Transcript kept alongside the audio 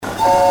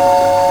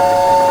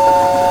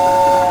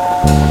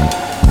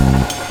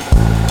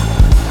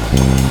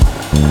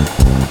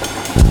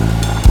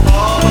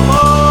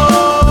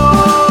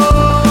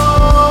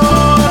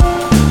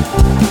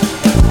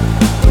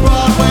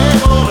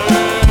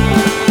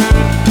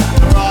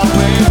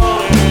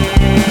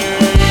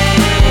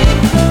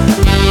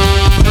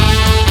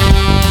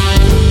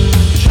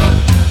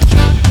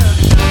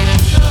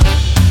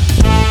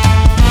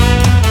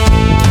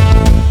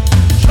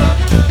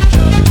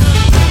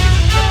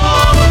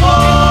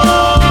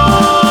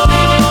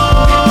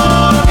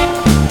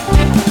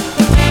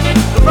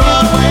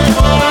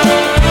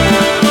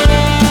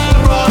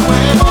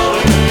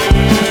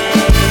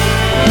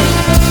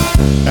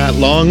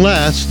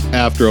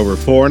After over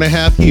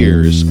 4.5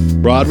 years,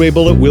 Broadway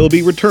Bullet will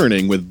be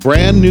returning with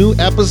brand new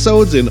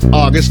episodes in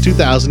August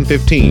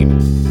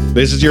 2015.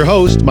 This is your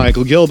host,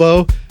 Michael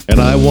Gilbo,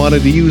 and I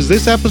wanted to use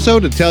this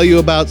episode to tell you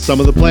about some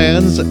of the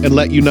plans and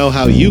let you know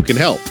how you can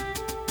help.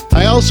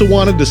 I also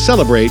wanted to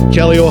celebrate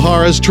Kelly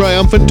O'Hara's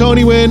triumphant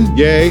Tony win,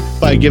 yay,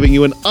 by giving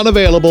you an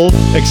unavailable,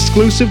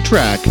 exclusive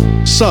track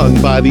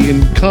sung by the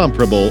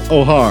incomparable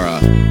O'Hara.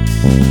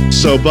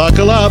 So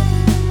buckle up,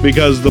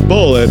 because the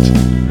Bullet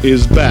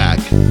is back.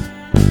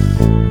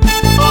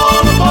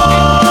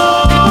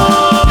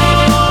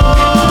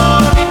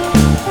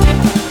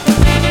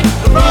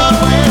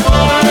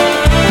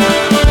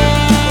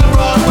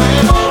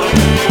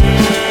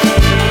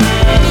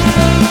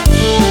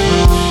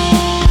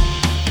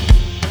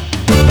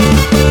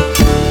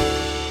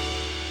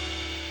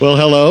 Well,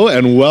 hello,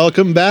 and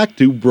welcome back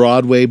to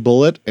Broadway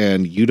Bullet,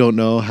 and you don't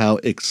know how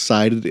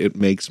excited it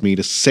makes me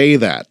to say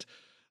that.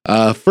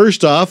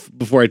 First off,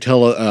 before I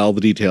tell all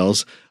the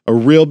details, a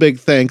real big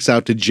thanks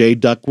out to Jay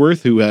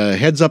Duckworth, who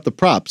heads up the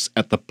props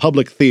at the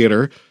Public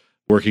Theater,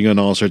 working on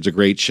all sorts of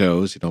great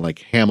shows, like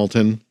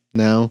Hamilton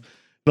now,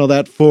 and all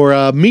that,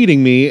 for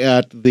meeting me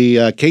at the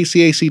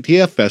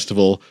KCACTF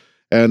Festival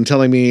and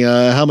telling me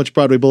how much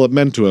Broadway Bullet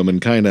meant to him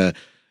and kind of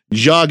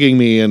jogging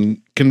me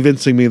and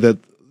convincing me that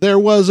there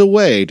was a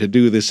way to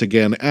do this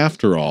again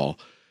after all.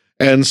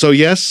 And so,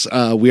 yes,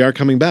 we are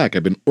coming back.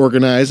 I've been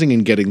organizing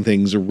and getting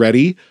things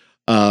ready.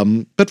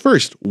 But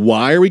first,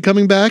 why are we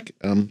coming back?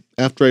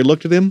 After I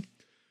looked at him?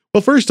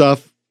 Well, first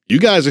off, you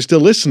guys are still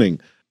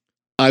listening.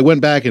 I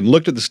went back and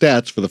looked at the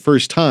stats for the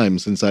first time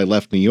since I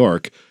left New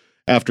York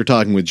after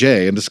talking with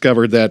Jay and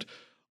discovered that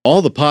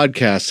all the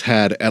podcasts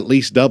had at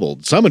least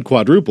doubled. Some had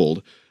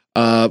quadrupled.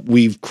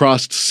 We've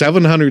crossed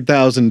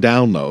 700,000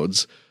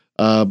 downloads.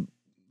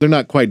 They're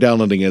not quite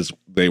downloading as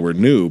they were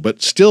new,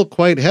 but still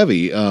quite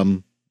heavy.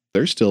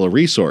 They're still a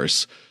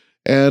resource.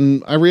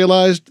 And I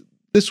realized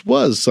this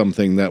was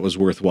something that was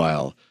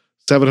worthwhile.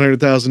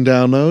 700,000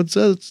 downloads,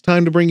 it's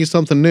time to bring you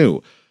something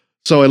new.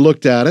 So I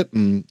looked at it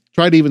and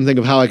tried to even think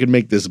of how I could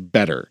make this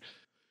better.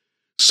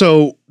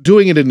 So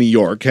doing it in New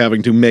York,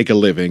 having to make a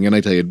living, and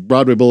I tell you,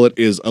 Broadway Bullet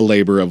is a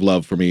labor of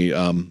love for me,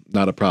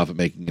 not a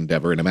profit-making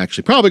endeavor, and I'm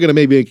actually probably going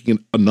to be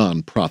making a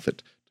non-profit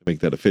to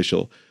make that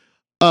official.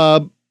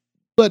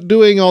 But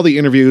doing all the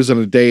interviews on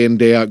a day in,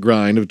 day out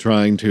grind of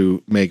trying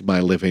to make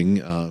my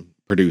living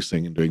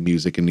producing and doing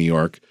music in New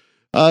York,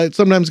 it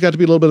sometimes got to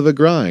be a little bit of a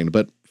grind.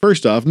 But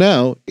first off,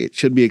 now it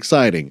should be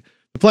exciting.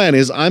 The plan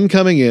is I'm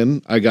coming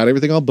in. I got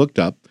everything all booked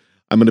up.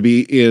 I'm going to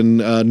be in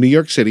New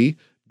York City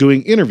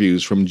doing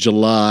interviews from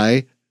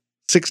July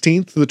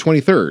 16th to the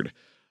 23rd.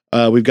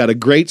 We've got a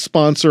great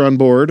sponsor on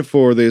board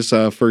for this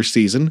first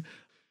season.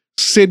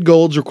 Sid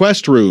Gold's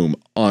Request Room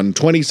on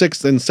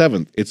 26th and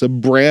 7th. It's a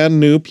brand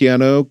new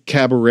piano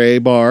cabaret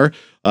bar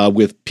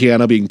with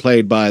piano being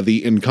played by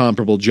the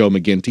incomparable Joe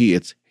McGinty.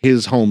 It's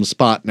his home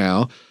spot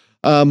now.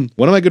 One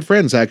of my good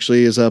friends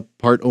actually is a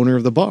part owner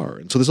of the bar.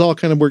 And so this all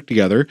kind of worked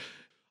together.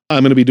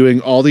 I'm going to be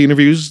doing all the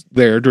interviews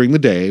there during the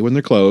day when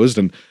they're closed.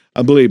 And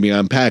believe me,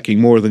 I'm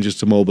packing more than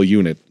just a mobile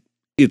unit.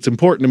 It's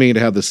important to me to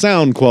have the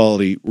sound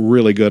quality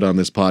really good on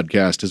this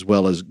podcast, as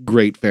well as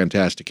great,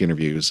 fantastic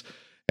interviews.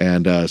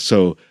 And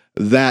so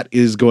that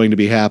is going to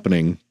be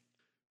happening.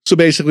 So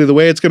basically the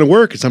way it's going to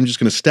work is I'm just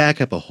going to stack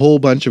up a whole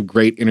bunch of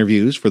great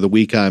interviews for the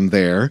week I'm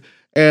there,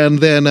 and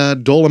then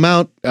dole them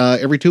out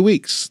every 2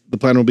 weeks. The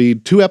plan will be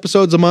 2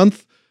 episodes a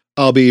month.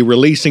 I'll be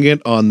releasing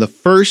it on the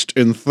first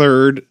and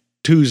third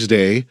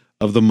Tuesday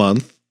of the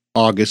month,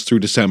 August through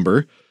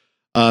December.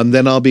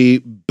 Then I'll be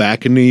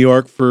back in New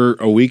York for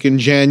a week in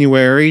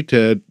January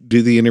to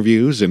do the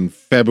interviews, and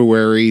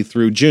February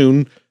through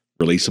June,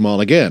 release them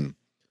all again.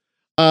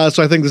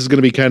 So I think this is going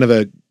to be kind of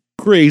a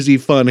crazy,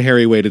 fun,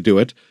 hairy way to do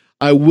it.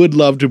 I would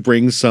love to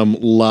bring some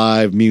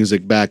live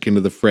music back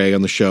into the fray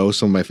on the show.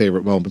 Some of my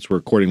favorite moments were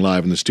recording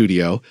live in the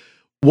studio.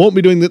 Won't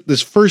be doing that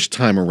this first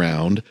time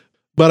around,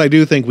 but I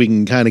do think we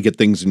can kind of get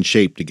things in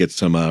shape to get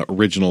some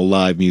original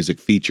live music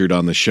featured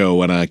on the show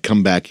when I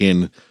come back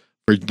in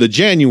for the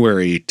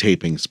January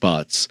taping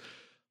spots.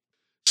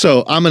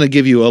 So I'm going to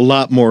give you a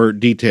lot more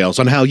details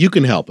on how you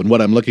can help and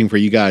what I'm looking for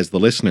you guys, the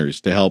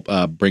listeners, to help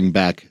bring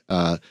back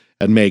and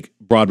make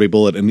Broadway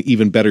Bullet an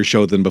even better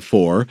show than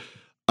before.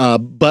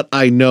 But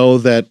I know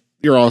that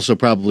you're also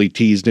probably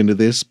teased into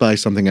this by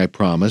something I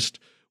promised,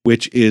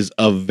 which is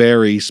a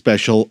very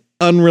special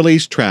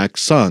unreleased track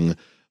sung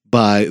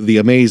by the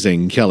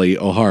amazing Kelly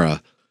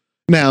O'Hara.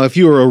 Now, if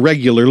you're a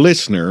regular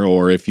listener,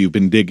 or if you've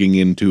been digging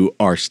into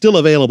our still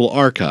available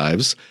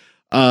archives,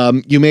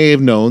 you may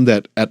have known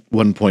that at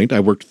one point I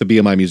worked at the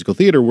BMI Musical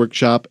Theater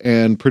Workshop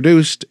and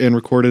produced and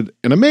recorded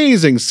an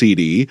amazing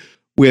CD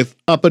with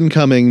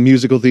up-and-coming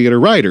musical theater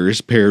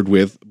writers paired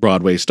with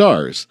Broadway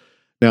stars.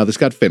 Now, this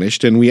got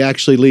finished, and we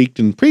actually leaked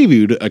and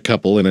previewed a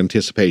couple in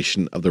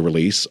anticipation of the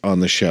release on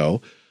the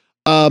show.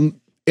 And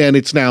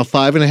it's now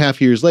 5.5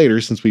 years later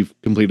since we've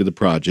completed the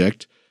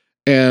project.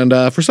 And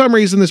for some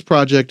reason, this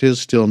project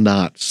has still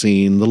not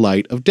seen the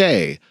light of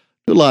day.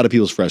 To a lot of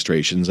people's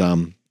frustrations.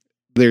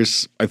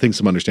 there's, I think,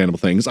 some understandable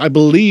things. I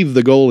believe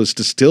the goal is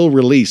to still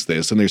release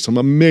this, and there's some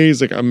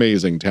amazing,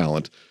 amazing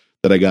talent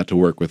that I got to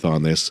work with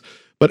on this.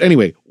 But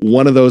anyway,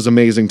 one of those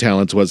amazing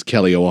talents was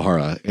Kelly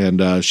O'Hara,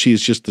 and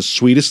she's just the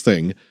sweetest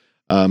thing.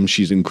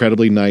 She's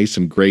incredibly nice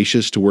and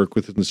gracious to work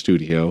with in the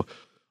studio.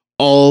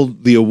 All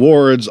the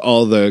awards,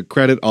 all the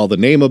credit, all the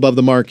name above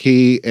the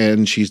marquee,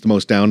 and she's the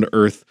most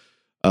down-to-earth,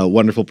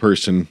 wonderful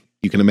person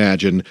you can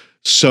imagine.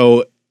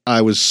 So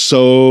I was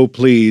so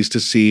pleased to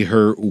see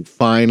her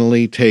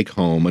finally take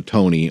home a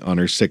Tony on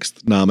her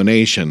 6th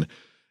nomination.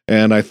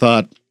 And I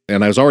thought,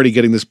 and I was already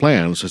getting this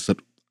plan, so I said,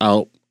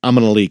 I'm going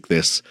to leak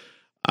this.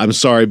 I'm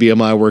sorry,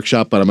 BMI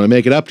Workshop, but I'm going to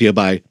make it up to you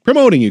by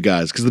promoting you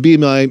guys, because the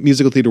BMI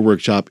Musical Theater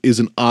Workshop is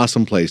an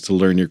awesome place to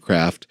learn your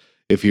craft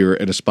if you're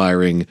an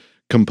aspiring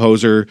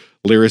composer,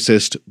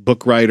 lyricist,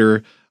 book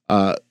writer.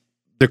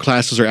 Their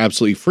classes are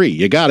absolutely free.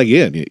 You got to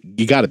get in.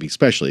 You got to be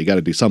special. You got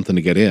to do something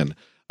to get in.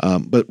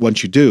 But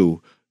once you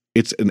do,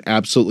 it's an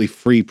absolutely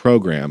free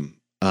program.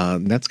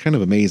 And that's kind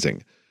of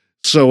amazing.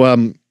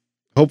 So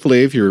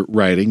hopefully if you're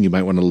writing, you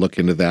might want to look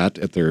into that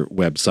at their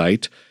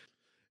website.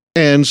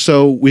 And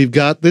so we've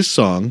got this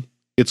song.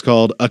 It's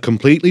called A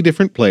Completely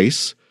Different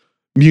Place.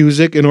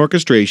 Music and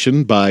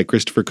orchestration by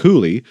Christopher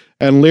Cooley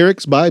and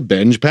lyrics by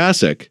Benj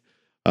Pasek.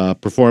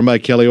 Performed by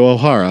Kelly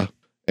O'Hara.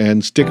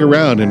 And stick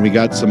around, and we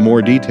got some more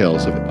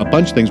details of a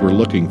bunch of things we're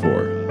looking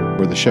for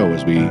the show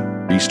as we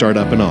restart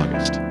up in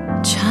August.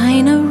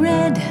 China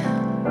red,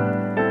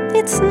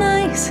 it's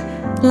nice,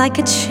 like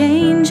a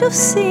change of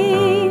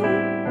scene.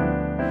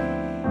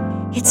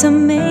 It's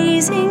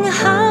amazing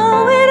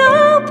how it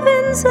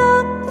opens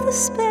up the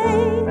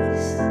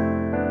space.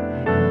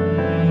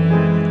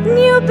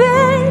 New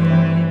bed,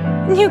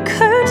 new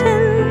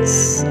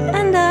curtains,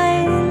 and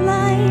I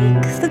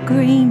like the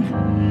green.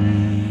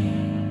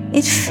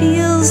 It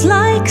feels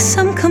like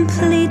some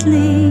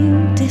completely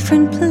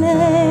different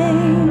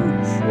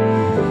place.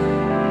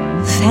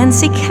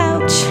 Fancy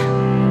couch,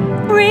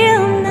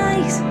 real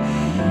nice,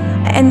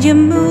 and you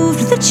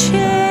moved the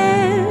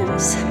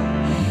chairs.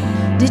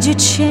 Did you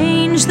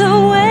change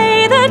the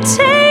way the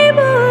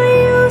table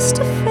used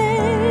to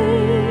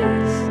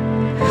face?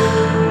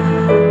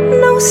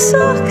 No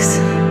socks,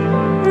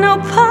 no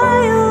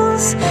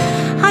piles,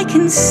 I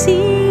can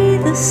see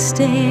the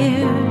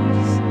stairs.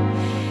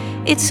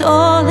 It's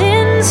all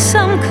in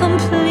some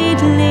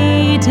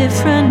completely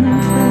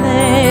different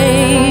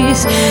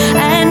place.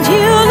 And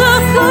you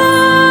look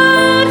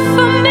good,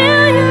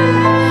 familiar,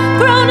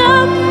 grown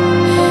up,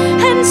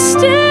 and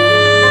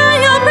still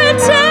you're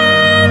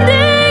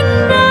pretending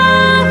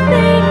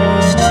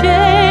nothing's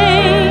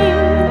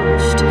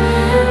changed.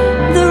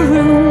 The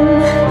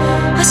room,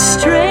 a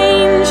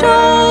strange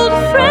old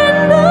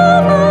friend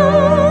of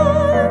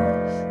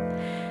ours,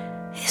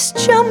 is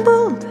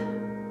jumbled,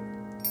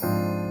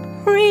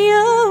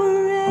 rearranged.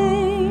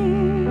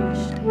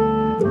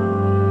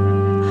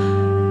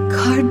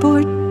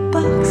 Cardboard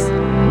box,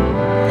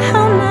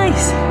 how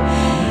nice,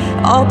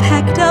 all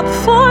packed up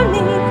for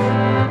me.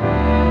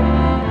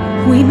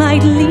 We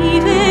might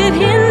leave it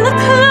in the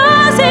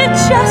closet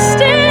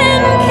just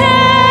in case.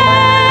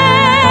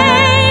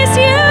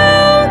 You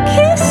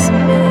kiss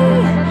me,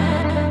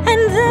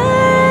 and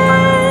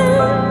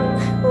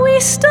then we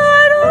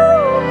start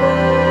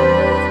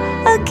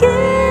over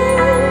again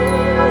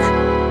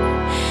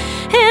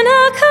in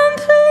a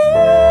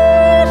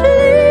completely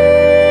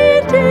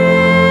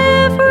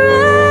different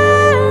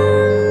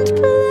place.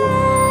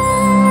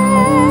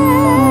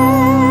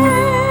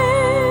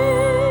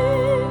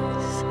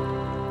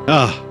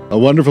 A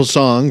wonderful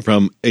song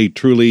from a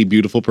truly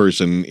beautiful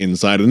person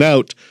inside and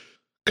out.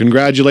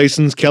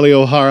 Congratulations, Kelly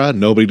O'Hara.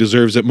 Nobody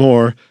deserves it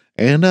more.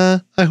 And I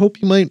hope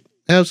you might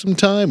have some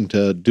time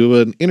to do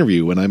an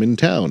interview when I'm in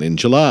town in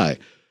July.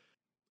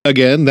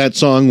 Again, that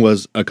song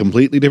was A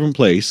Completely Different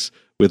Place,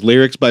 with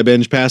lyrics by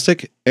Benj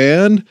Pasek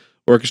and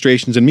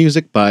orchestrations and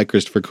music by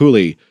Christopher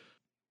Cooley.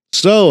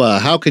 So,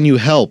 how can you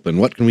help, and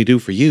what can we do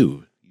for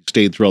you? You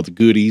stayed through all the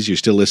goodies, you're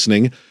still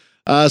listening.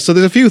 So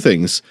there's a few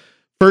things.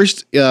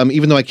 First,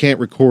 even though I can't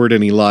record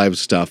any live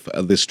stuff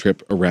this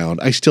trip around,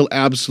 I still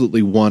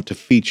absolutely want to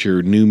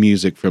feature new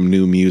music from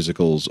new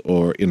musicals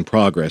or in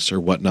progress or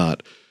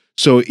whatnot.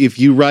 So if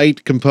you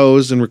write,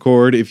 compose, and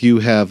record, if you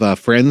have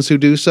friends who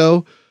do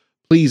so,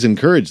 please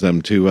encourage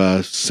them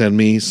to send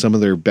me some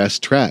of their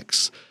best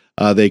tracks.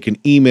 They can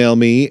email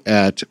me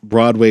at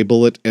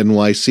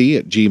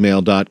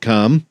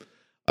broadwaybulletnyc@gmail.com.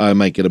 I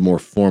might get a more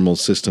formal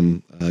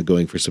system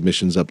going for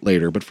submissions up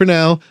later, but for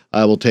now,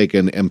 I will take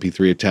an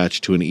MP3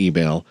 attached to an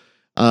email.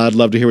 I'd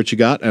love to hear what you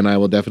got, and I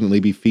will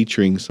definitely be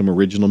featuring some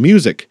original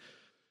music.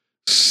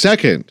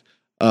 Second,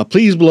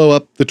 please blow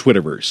up the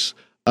Twitterverse.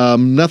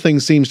 Nothing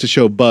seems to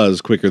show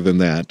buzz quicker than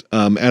that.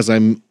 As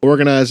I'm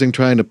organizing,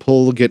 trying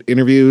to get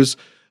interviews,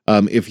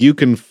 if you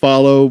can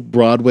follow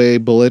Broadway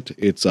Bullet,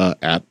 it's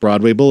at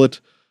Broadway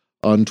Bullet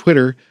on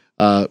Twitter.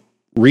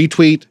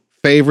 Retweet,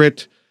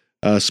 favorite,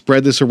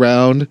 spread this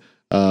around.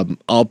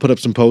 I'll put up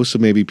some posts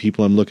of maybe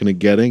people I'm looking at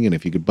getting, and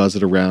if you could buzz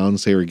it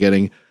around, say we're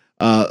getting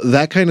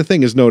That kind of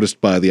thing is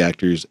noticed by the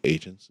actors'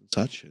 agents and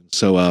such. And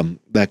so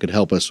that could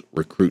help us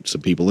recruit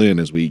some people in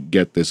as we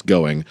get this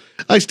going.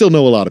 I still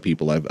know a lot of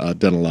people. I've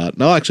done a lot.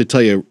 And I'll actually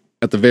tell you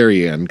at the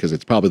very end, because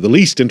it's probably the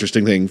least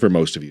interesting thing for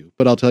most of you,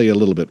 but I'll tell you a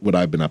little bit what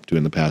I've been up to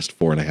in the past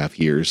 4.5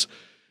 years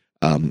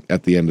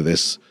at the end of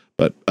this.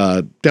 But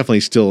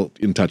definitely still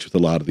in touch with a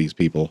lot of these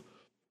people.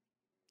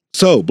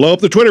 So, blow up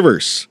the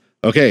Twitterverse.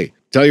 Okay,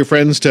 tell your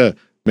friends to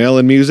mail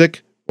in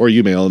music, or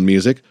you mail in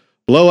music.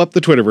 Blow up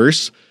the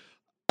Twitterverse.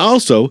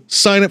 Also,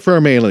 sign up for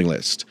our mailing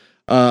list.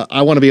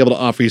 I want to be able to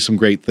offer you some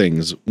great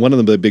things. One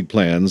of the big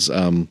plans,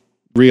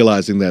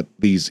 realizing that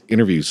these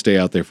interviews stay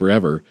out there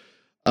forever,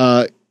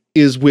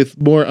 is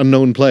with more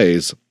unknown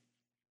plays.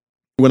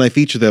 When I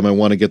feature them, I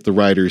want to get the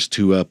writers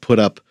to put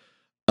up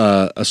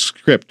a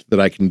script that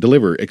I can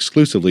deliver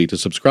exclusively to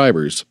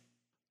subscribers.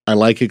 I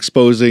like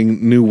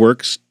exposing new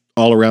works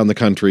all around the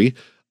country,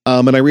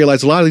 and I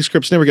realize a lot of these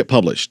scripts never get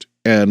published,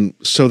 and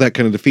so that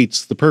kind of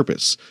defeats the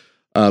purpose.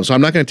 So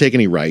I'm not going to take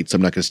any rights.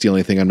 I'm not going to steal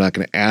anything. I'm not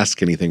going to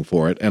ask anything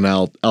for it, and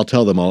I'll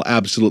tell them I'll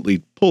absolutely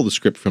pull the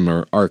script from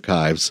our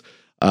archives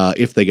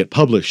if they get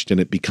published and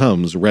it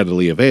becomes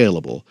readily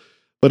available.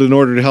 But in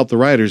order to help the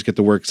writers get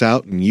the works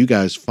out and you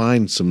guys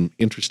find some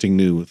interesting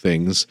new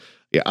things,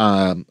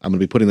 I'm going to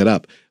be putting that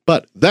up.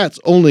 But that's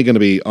only going to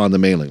be on the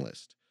mailing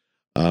list.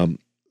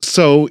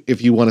 So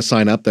if you want to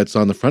sign up, that's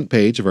on the front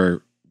page of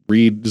our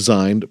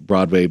redesigned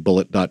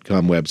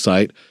BroadwayBullet.com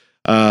website.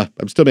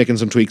 I'm still making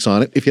some tweaks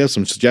on it. If you have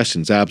some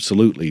suggestions,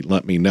 absolutely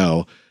let me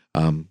know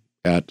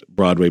at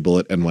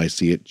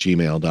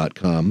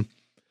BroadwayBulletNYC@gmail.com.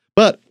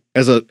 But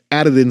as an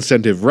added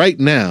incentive right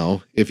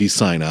now, if you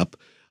sign up,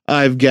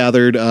 I've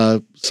gathered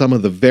some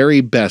of the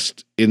very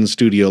best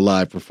in-studio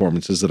live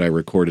performances that I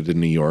recorded in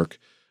New York.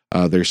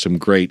 There's some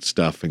great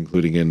stuff,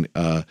 including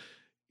an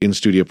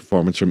in-studio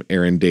performance from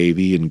Aaron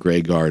Davey and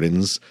Grey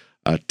Gardens.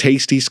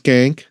 Tasty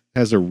Skank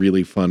has a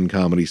really fun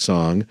comedy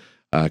song.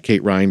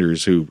 Kate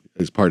Reinders, who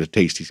is part of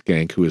Tasty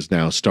Skank, who is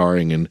now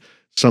starring in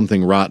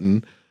Something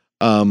Rotten.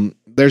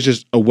 There's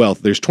just a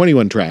wealth. There's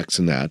 21 tracks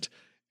in that.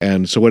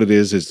 And so what it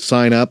is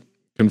sign up,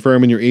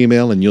 confirm in your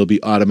email, and you'll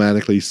be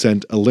automatically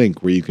sent a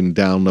link where you can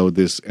download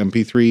this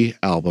MP3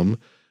 album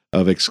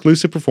of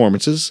exclusive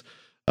performances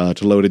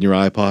to load in your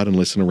iPod and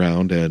listen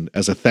around. And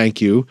as a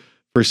thank you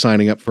for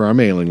signing up for our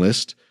mailing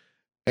list.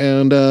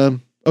 And,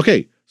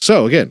 okay,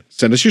 so again,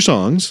 send us your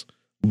songs,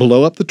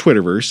 blow up the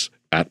Twitterverse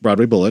at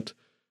Broadway Bullet,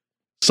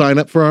 sign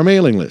up for our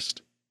mailing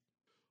list.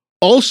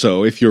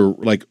 Also, if you're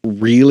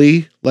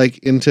really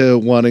into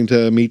wanting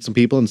to meet some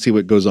people and see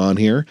what goes on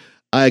here,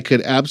 I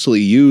could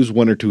absolutely use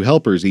 1 or 2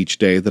 helpers each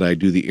day that I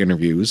do the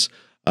interviews.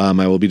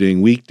 I will be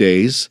doing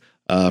weekdays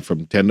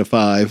from 10 to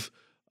 5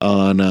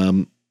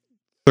 on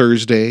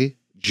Thursday,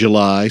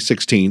 July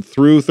 16th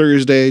through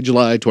Thursday,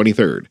 July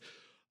 23rd.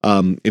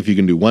 If you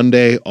can do one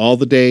day, all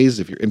the days,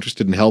 if you're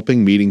interested in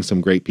helping, meeting some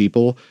great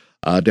people,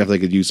 definitely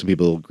could use some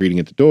people greeting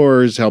at the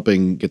doors,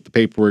 helping get the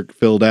paperwork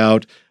filled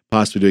out,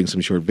 possibly doing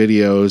some short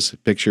videos,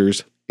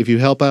 pictures. If you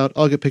help out,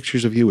 I'll get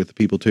pictures of you with the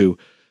people too.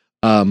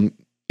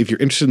 If you're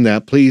interested in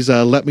that, please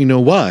let me know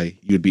why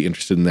you'd be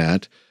interested in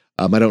that.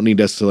 I don't need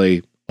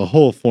necessarily a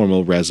whole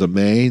formal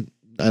resume.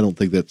 I don't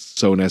think that's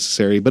so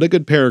necessary, but a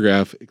good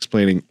paragraph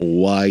explaining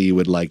why you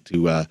would like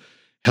to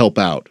help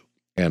out.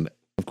 And,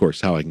 of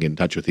course, how I can get in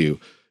touch with you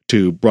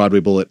to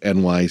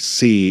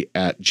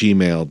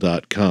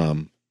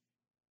BroadwayBulletNYC@gmail.com.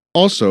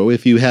 Also,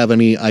 if you have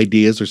any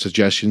ideas or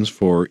suggestions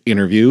for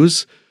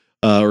interviews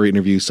or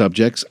interview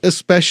subjects,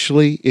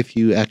 especially if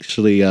you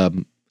actually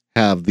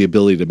have the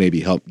ability to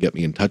maybe help get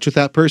me in touch with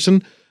that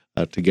person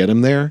to get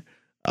him there,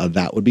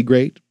 that would be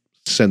great.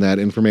 Send that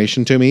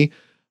information to me.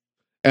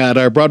 At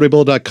our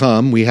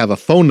BroadwayBullet.com, we have a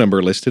phone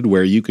number listed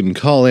where you can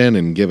call in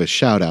and give a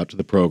shout out to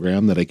the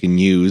program that I can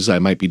use. I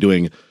might be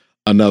doing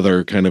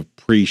another kind of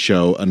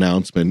pre-show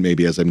announcement,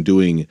 maybe as I'm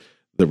doing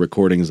the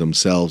recordings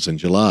themselves in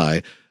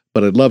July.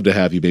 But I'd love to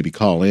have you maybe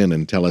call in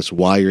and tell us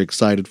why you're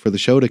excited for the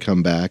show to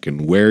come back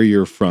and where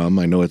you're from.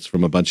 I know it's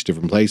from a bunch of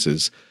different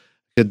places.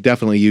 Could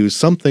definitely use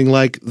something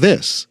like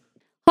this.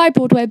 Hi,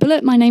 Broadway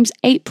Bullet. My name's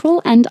April,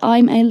 and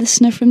I'm a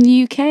listener from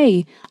the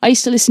UK. I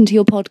used to listen to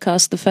your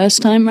podcast the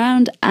first time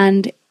round,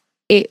 and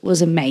it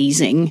was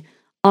amazing.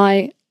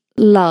 I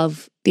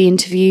love the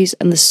interviews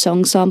and the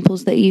song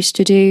samples that you used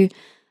to do.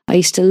 I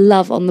used to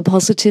love On the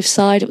Positive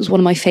Side. It was one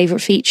of my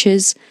favourite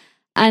features.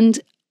 And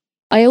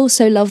I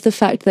also love the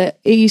fact that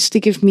it used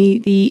to give me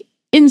the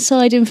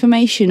inside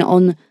information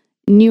on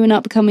new and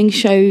upcoming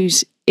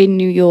shows in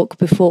New York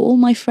before all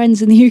my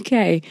friends in the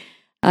UK.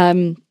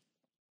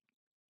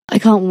 I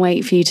can't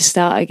wait for you to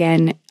start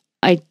again.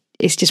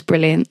 It's just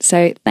brilliant.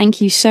 So thank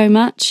you so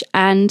much,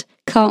 and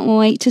can't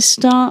wait to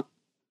start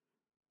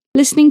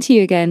listening to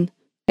you again.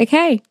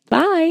 Okay,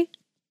 bye.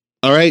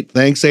 All right.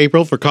 Thanks,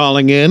 April, for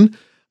calling in.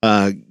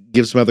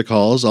 Give some other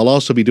calls. I'll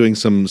also be doing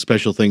some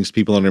special things to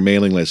people on our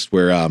mailing list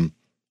where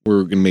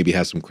we're going to maybe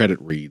have some credit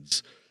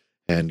reads,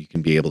 and you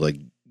can be able to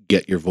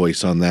get your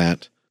voice on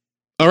that.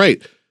 All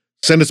right.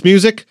 Send us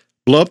music.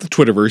 Blow up the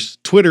Twitterverse.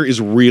 Twitter is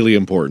really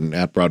important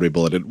at Broadway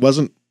Bullet. It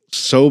wasn't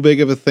so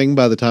big of a thing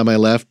by the time I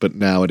left, but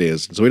now it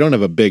is. And so we don't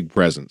have a big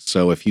presence.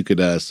 So if you could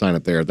sign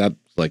up there, that's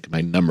like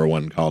my number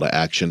one call to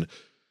action.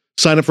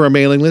 Sign up for our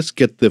mailing list,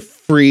 get the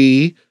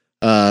free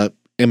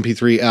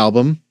MP3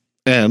 album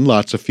and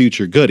lots of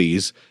future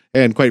goodies.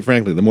 And quite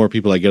frankly, the more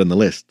people I get on the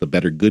list, the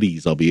better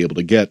goodies I'll be able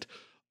to get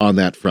on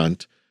that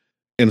front.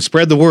 And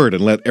spread the word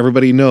and let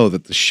everybody know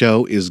that the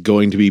show is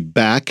going to be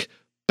back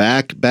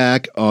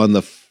on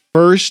the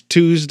first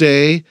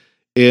Tuesday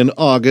in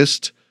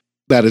August.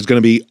 That is going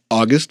to be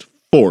August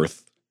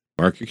 4th.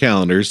 Mark your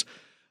calendars.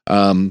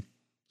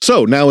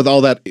 So now with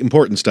all that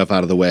important stuff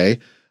out of the way,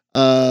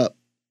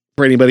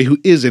 for anybody who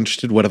is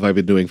interested, what have I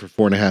been doing for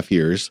 4.5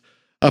 years?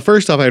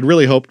 First off, I had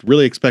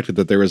really expected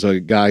that there was a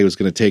guy who was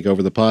going to take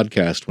over the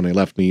podcast when I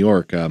left New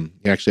York.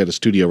 He actually had a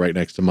studio right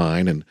next to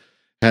mine and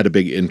had a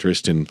big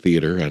interest in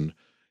theater, and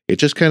it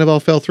just kind of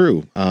all fell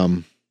through.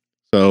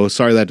 So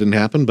sorry that didn't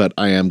happen, but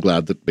I am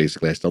glad that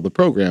basically I still have the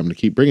program to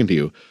keep bringing to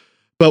you.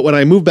 But when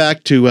I moved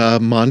back to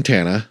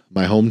Montana,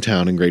 my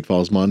hometown in Great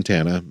Falls,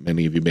 Montana,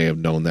 many of you may have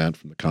known that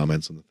from the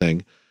comments on the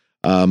thing,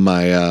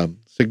 my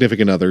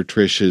significant other,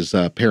 Trish's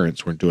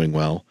parents weren't doing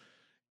well.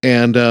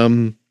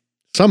 And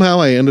somehow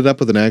I ended up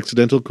with an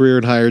accidental career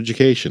in higher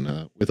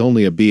education. With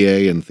only a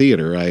BA in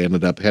theater, I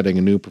ended up heading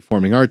a new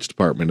performing arts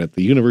department at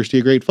the University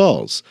of Great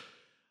Falls.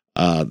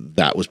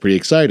 That was pretty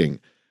exciting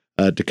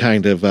to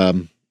kind of,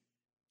 and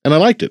I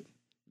liked it.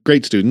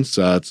 Great students.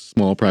 It's a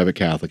small private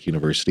Catholic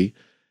university.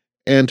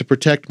 And to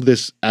protect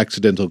this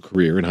accidental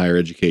career in higher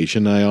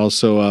education, I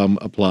also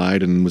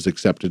applied and was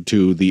accepted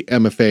to the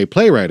MFA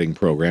playwriting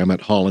program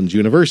at Hollins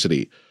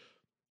University.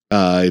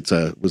 It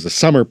was a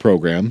summer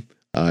program.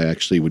 I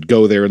actually would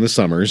go there in the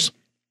summers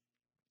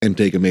and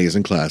take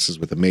amazing classes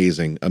with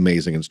amazing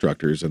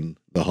instructors. And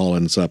the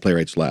Hollins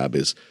Playwrights Lab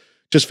is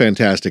just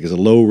fantastic as a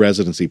low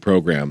residency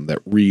program that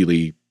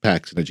really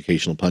packs an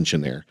educational punch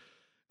in there.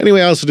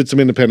 Anyway, I also did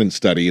some independent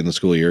study in the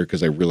school year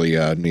because I really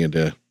needed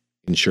to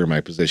ensure my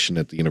position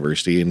at the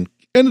university and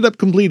ended up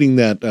completing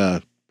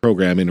that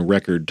program in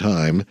record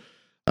time.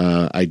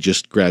 I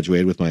just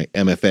graduated with my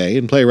MFA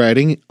in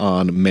playwriting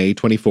on May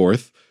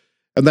 24th.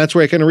 And that's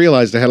where I kind of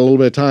realized I had a little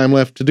bit of time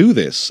left to do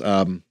this.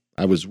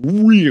 I was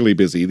really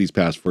busy these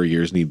past 4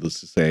 years, needless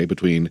to say,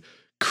 between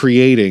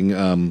creating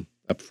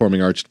a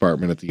performing arts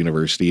department at the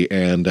university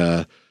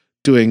and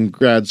doing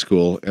grad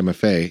school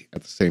MFA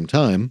at the same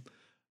time.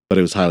 But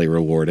it was highly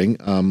rewarding.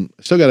 I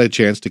still got a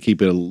chance to keep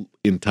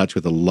in touch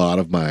with a lot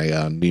of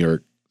my New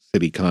York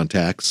City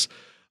contacts.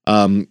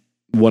 One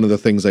of the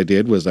things I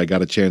did was I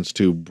got a chance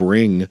to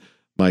bring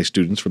my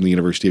students from the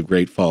University of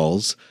Great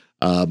Falls.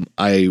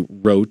 I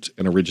wrote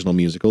an original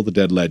musical, The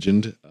Dead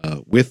Legend,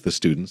 with the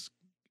students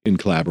in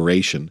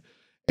collaboration,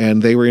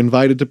 and they were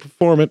invited to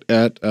perform it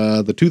at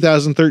the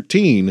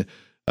 2013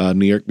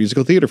 New York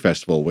Musical Theater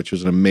Festival, which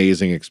was an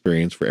amazing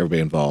experience for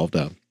everybody involved.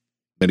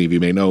 Many of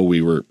you may know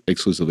we were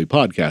exclusively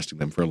podcasting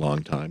them for a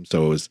long time,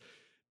 so it was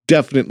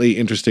definitely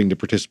interesting to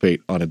participate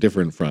on a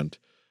different front.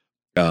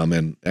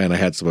 And I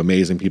had some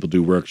amazing people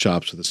do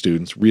workshops with the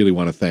students. Really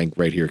want to thank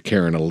right here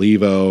Karen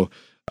Olivo,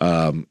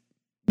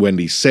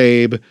 Wendy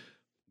Sabe,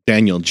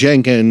 Daniel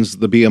Jenkins,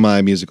 the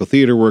BMI Musical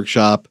Theater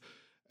Workshop,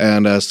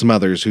 and some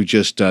others who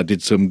just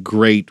did some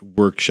great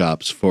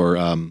workshops for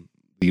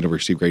the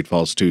University of Great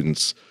Falls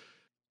students.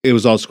 It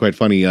was also quite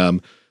funny.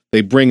 They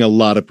bring a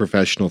lot of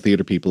professional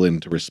theater people in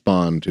to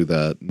respond to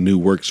the New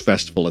Works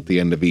Festival at the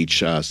end of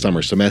each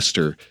summer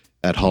semester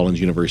at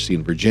Hollins University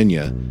in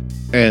Virginia.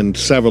 And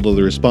several of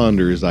the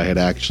responders I had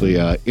actually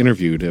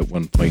interviewed at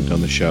one point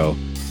on the show,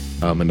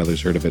 and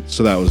others heard of it.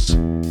 So that was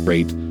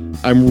great.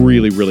 I'm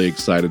really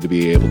excited to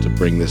be able to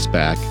bring this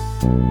back.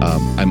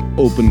 I'm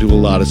open to a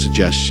lot of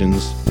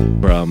suggestions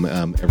from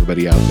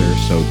everybody out there,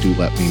 so do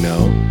let me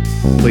know.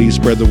 Please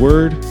spread the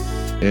word.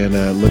 And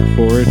look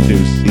forward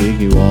to seeing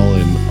you all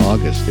in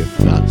August, if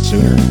not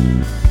sooner.